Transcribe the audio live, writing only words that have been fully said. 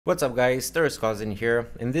What's up guys, there's Cousin here.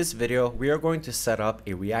 In this video, we are going to set up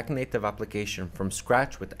a React Native application from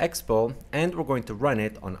scratch with Expo, and we're going to run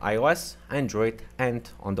it on iOS, Android, and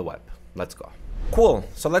on the web. Let's go. Cool,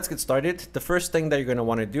 so let's get started. The first thing that you're going to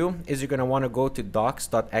want to do is you're going to want to go to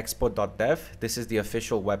docs.expo.dev. This is the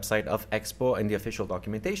official website of Expo and the official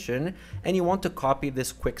documentation, and you want to copy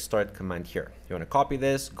this quick start command here. You want to copy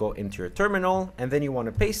this, go into your terminal, and then you want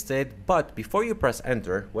to paste it. But before you press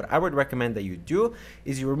enter, what I would recommend that you do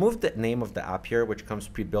is you remove the name of the app here, which comes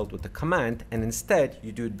pre-built with the command, and instead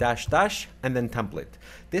you do -- and then template.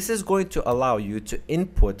 This is going to allow you to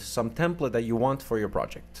input some template that you want for your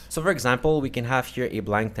project. So for example, we can have here a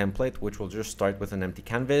blank template, which will just start with an empty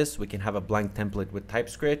canvas. We can have a blank template with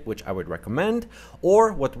TypeScript, which I would recommend,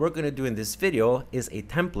 or what we're going to do in this video is a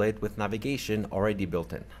template with navigation already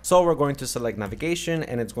built in. So we're going to select navigation,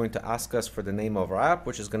 and it's going to ask us for the name of our app,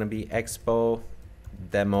 which is going to be Expo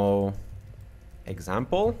Demo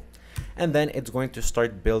Example. And then it's going to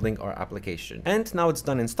start building our application. And now it's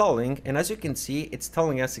done installing, and as you can see, it's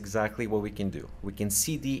telling us exactly what we can do. We can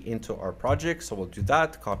cd into our project, so we'll do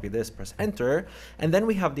that, copy this, press enter, and then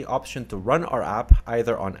we have the option to run our app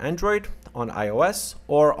either on Android, on iOS,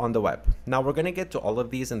 or on the web. Now we're going to get to all of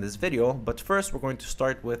these in this video, but first we're going to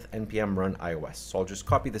start with npm run iOS. So I'll just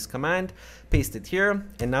copy this command, paste it here,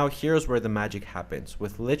 and now here's where the magic happens.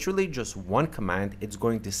 With literally just one command, it's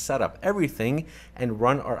going to set up everything and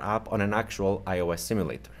run our app on an actual iOS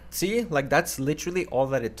simulator. See, like that's literally all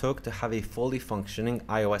that it took to have a fully functioning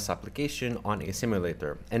iOS application on a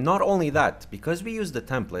simulator. And not only that, because we used the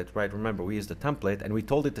template, right? Remember, we used the template and we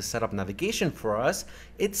told it to set up navigation for us.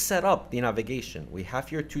 It set up the navigation. We have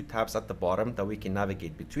here two tabs at the bottom that we can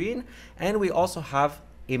navigate between. And we also have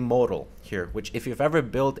a modal here, which if you've ever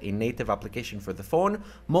built a native application for the phone,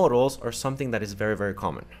 modals are something that is very, very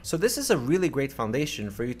common. So this is a really great foundation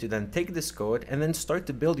for you to then take this code and then start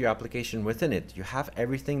to build your application within it. You have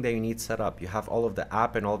everything that you need set up. You have all of the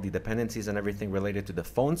app and all the dependencies and everything related to the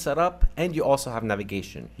phone set up, and you also have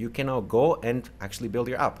navigation. You can now go and actually build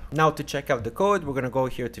your app. Now to check out the code, we're going to go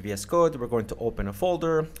here to VS Code. We're going to open a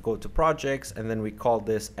folder, go to projects, and then we call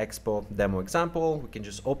this Expo Demo Example. We can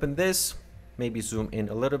just open this, maybe zoom in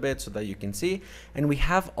a little bit so that you can see, and we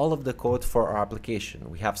have all of the code for our application.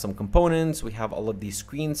 We have some components, we have all of these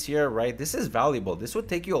screens here, right? This is valuable. This would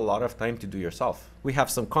take you a lot of time to do yourself. We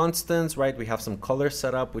have some constants, right? We have some color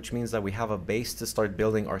set up, which means that we have a base to start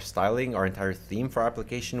building our styling, our entire theme for our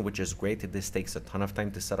application, which is great. This takes a ton of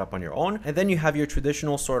time to set up on your own. And then you have your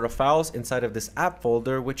traditional sort of files inside of this app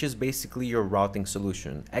folder, which is basically your routing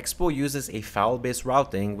solution. Expo uses a file-based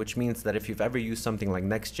routing, which means that if you've ever used something like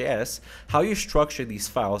Next.js, how you structure these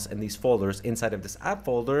files and these folders inside of this app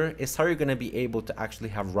folder is how you're going to be able to actually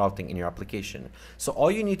have routing in your application. So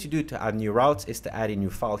all you need to do to add new routes is to add a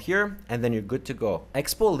new file here, and then you're good to go.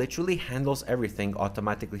 Expo literally handles everything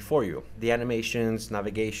automatically for you. The animations,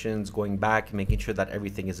 navigations, going back, making sure that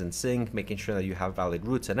everything is in sync, making sure that you have valid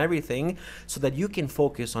routes and everything, so that you can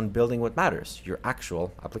focus on building what matters, your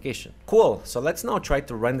actual application. Cool, so let's now try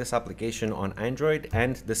to run this application on Android.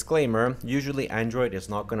 And disclaimer, usually Android is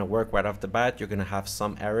not going to work right off the bat. You're going to have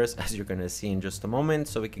some errors, as you're going to see in just a moment.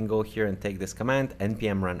 So we can go here and take this command,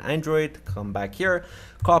 npm run Android, come back here,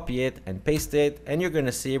 copy it and paste it, and you're going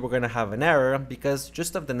to see we're going to have an error because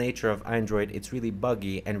just of the nature of Android, it's really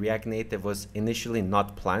buggy, and React Native was initially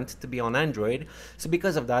not planned to be on Android. So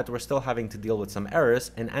because of that, we're still having to deal with some errors,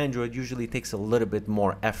 and Android usually takes a little bit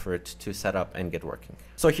more effort to set up and get working.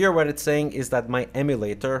 So here what it's saying is that my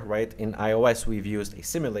emulator, right, in iOS we've used a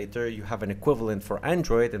simulator. You have an equivalent for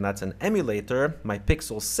Android, and that's an emulator, my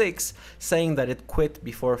Pixel 6, saying that it quit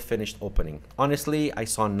before finished opening. Honestly, I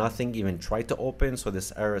saw nothing even try to open, so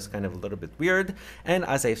this error is kind of a little bit weird. And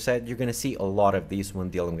as I've said, you're going to see a lot of these when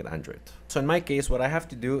dealing with Android. So in my case, what I have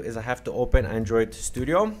to do is I have to open Android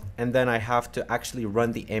Studio, and then I have to actually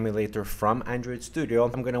run the emulator from Android Studio.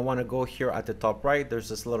 I'm going to want to go here at the top right. There's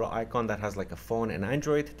this little icon that has like a phone and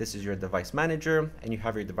Android. This is your device manager, and you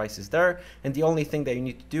have your devices there. And the only thing that you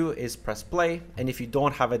need to do is press play. And if you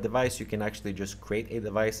don't have a device, you can actually just create a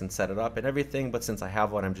device and set it up and everything. But since I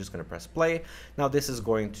have one, I'm just going to press play. Now this is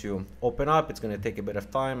going to open up. It's going to take a bit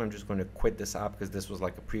of time. I'm just going to quit this app because this was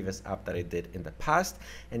like a previous app that I did in the past.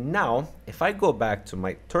 And now if I go back to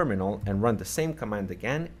my terminal and run the same command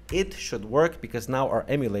again, it should work because now our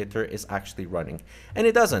emulator is actually running. And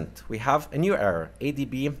it doesn't. We have a new error,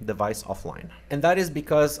 ADB device offline. And that is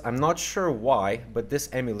because I'm not sure why, but this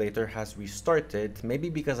emulator has restarted. Maybe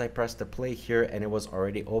because I pressed the play here and it was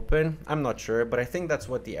already open. I'm not sure, but I think that's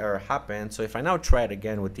what the error happened. So if I now try it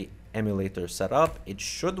again with the emulator set up, it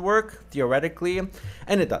should work theoretically,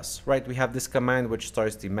 and it does, right? We have this command which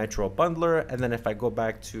starts the Metro bundler, and then if I go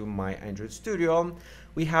back to my Android Studio,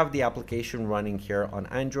 we have the application running here on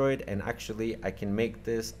Android, and actually I can make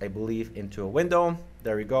this, I believe, into a window.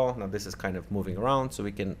 There we go. Now this is kind of moving around, so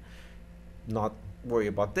we can not worry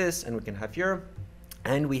about this, and we can have here,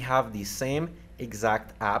 and we have the same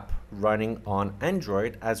exact app running on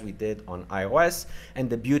Android as we did on iOS. And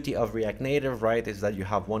the beauty of React Native, right, is that you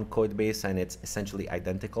have one code base and it's essentially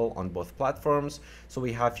identical on both platforms. So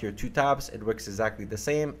we have here 2 tabs, it works exactly the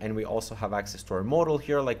same, and we also have access to our modal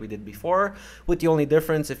here like we did before, with the only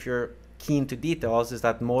difference, if you're keen to details, is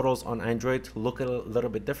that modals on Android look a little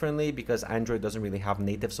bit differently because Android doesn't really have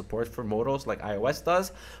native support for modals like iOS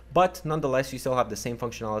does, but nonetheless you still have the same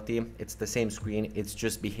functionality, it's the same screen, it's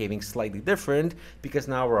just behaving slightly different because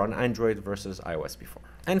now we're on Android versus iOS before.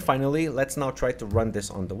 And finally, let's now try to run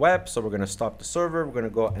this on the web. So we're going to stop the server, we're going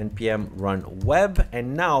to go npm run web,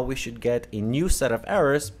 and now we should get a new set of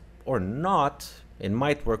errors, or not. It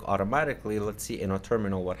might work automatically. Let's see in our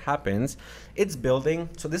terminal what happens. It's building.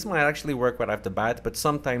 So this might actually work right off the bat, but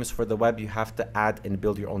sometimes for the web, you have to add and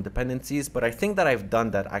build your own dependencies. But I think that I've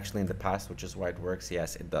done that actually in the past, which is why it works.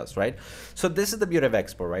 Yes, it does, right? So this is the beauty of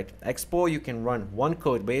Expo, right? Expo, you can run one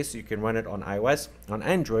code base. You can run it on iOS, on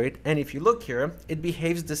Android. And if you look here, it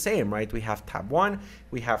behaves the same, right? We have tab 1,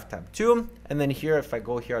 we have tab 2. And then here, if I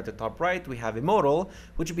go here at the top right, we have a modal,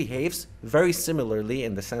 which behaves very similarly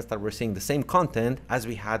in the sense that we're seeing the same content as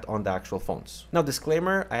we had on the actual phones. Now,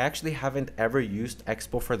 disclaimer, I actually haven't ever used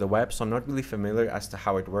Expo for the web, so I'm not really familiar as to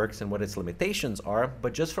how it works and what its limitations are,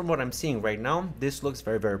 but just from what I'm seeing right now, this looks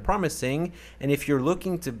very, very promising. And if you're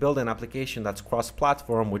looking to build an application that's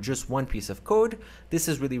cross-platform with just one piece of code, this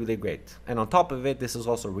is really, really great. And on top of it, this is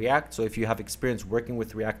also React, so if you have experience working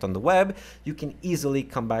with React on the web, you can easily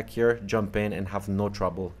come back here, jump in, and have no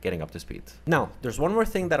trouble getting up to speed. Now, there's one more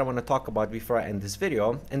thing that I want to talk about before I end this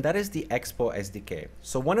video, and that is the Expo SDK.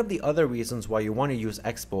 So one of the other reasons why you want to use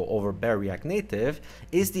Expo over bare React Native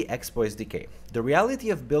is the Expo SDK. The reality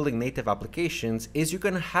of building native applications is you're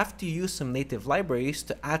going to have to use some native libraries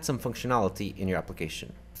to add some functionality in your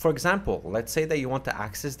application. For example, let's say that you want to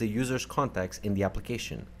access the user's context in the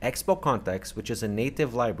application. Expo Context, which is a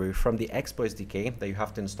native library from the Expo SDK that you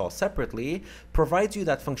have to install separately, provides you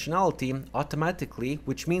that functionality automatically,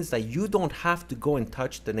 which means that you don't have to go and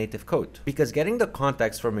touch the native code. Because getting the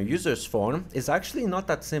context from a user's phone is actually not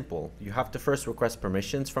that simple. You have to first request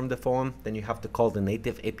permissions from the phone, then you have to call the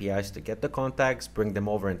native APIs to get the context, bring them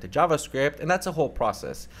over into JavaScript, and that's a whole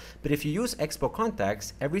process. But if you use Expo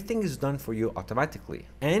Context, everything is done for you automatically.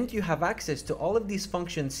 And you have access to all of these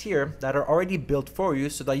functions here that are already built for you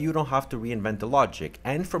so that you don't have to reinvent the logic.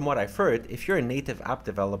 And from what I've heard, if you're a native app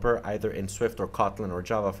developer, either in Swift or Kotlin or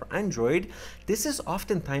Java for Android, this is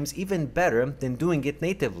oftentimes even better than doing it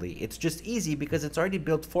natively. It's just easy because it's already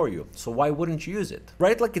built for you. So why wouldn't you use it?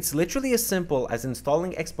 Right? Like it's literally as simple as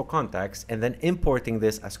installing Expo Context and then importing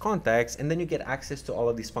this as context, and then you get access to all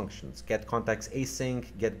of these functions. Get context async,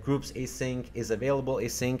 get groups async, is available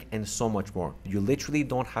async, and so much more. You literally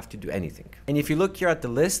don't have to do anything. And if you look here at the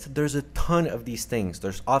list, there's a ton of these things.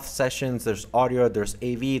 There's auth sessions, there's audio, there's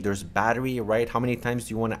AV, there's battery, right? How many times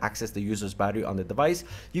do you want to access the user's battery on the device?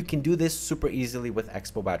 You can do this super easily with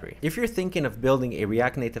Expo Battery. If you're thinking of building a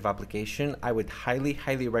React Native application, I would highly,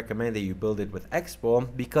 highly recommend that you build it with Expo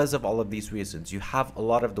because of all of these reasons. You have a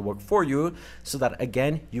lot of the work for you so that,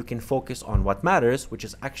 again, you can focus on what matters, which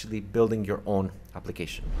is actually building your own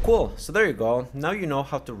application. Cool. So there you go. Now you know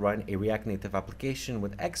how to run a React Native application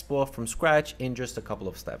with Expo from scratch in just a couple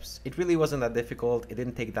of steps. It really wasn't that difficult. It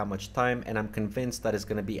didn't take that much time, and I'm convinced that it's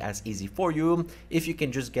going to be as easy for you if you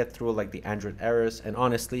can just get through like the Android errors. And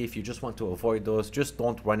honestly, if you just want to avoid those, just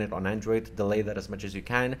don't run it on Android. Delay that as much as you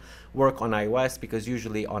can. Work on iOS, because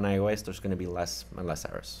usually on iOS there's going to be less and less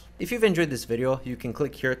errors. If you've enjoyed this video, you can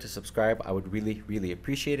click here to subscribe. I would really, really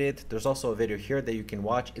appreciate it. There's also a video here that you can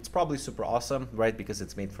watch. It's probably super awesome, right? Because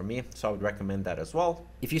it's made for me, so I would recommend that as well.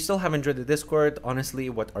 If you still haven't joined the Discord, honestly,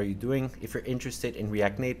 what are you doing? If you're interested in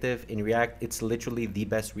React Native, in React, it's literally the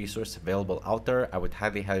best resource available out there. I would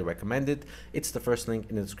highly, highly recommend it. It's the first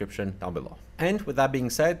link in the description down below. And with that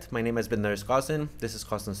being said, my name has been Darius Kozin. This is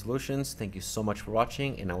Kozin Solutions. Thank you so much for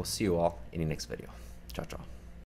watching, and I will see you all in the next video. Ciao, ciao.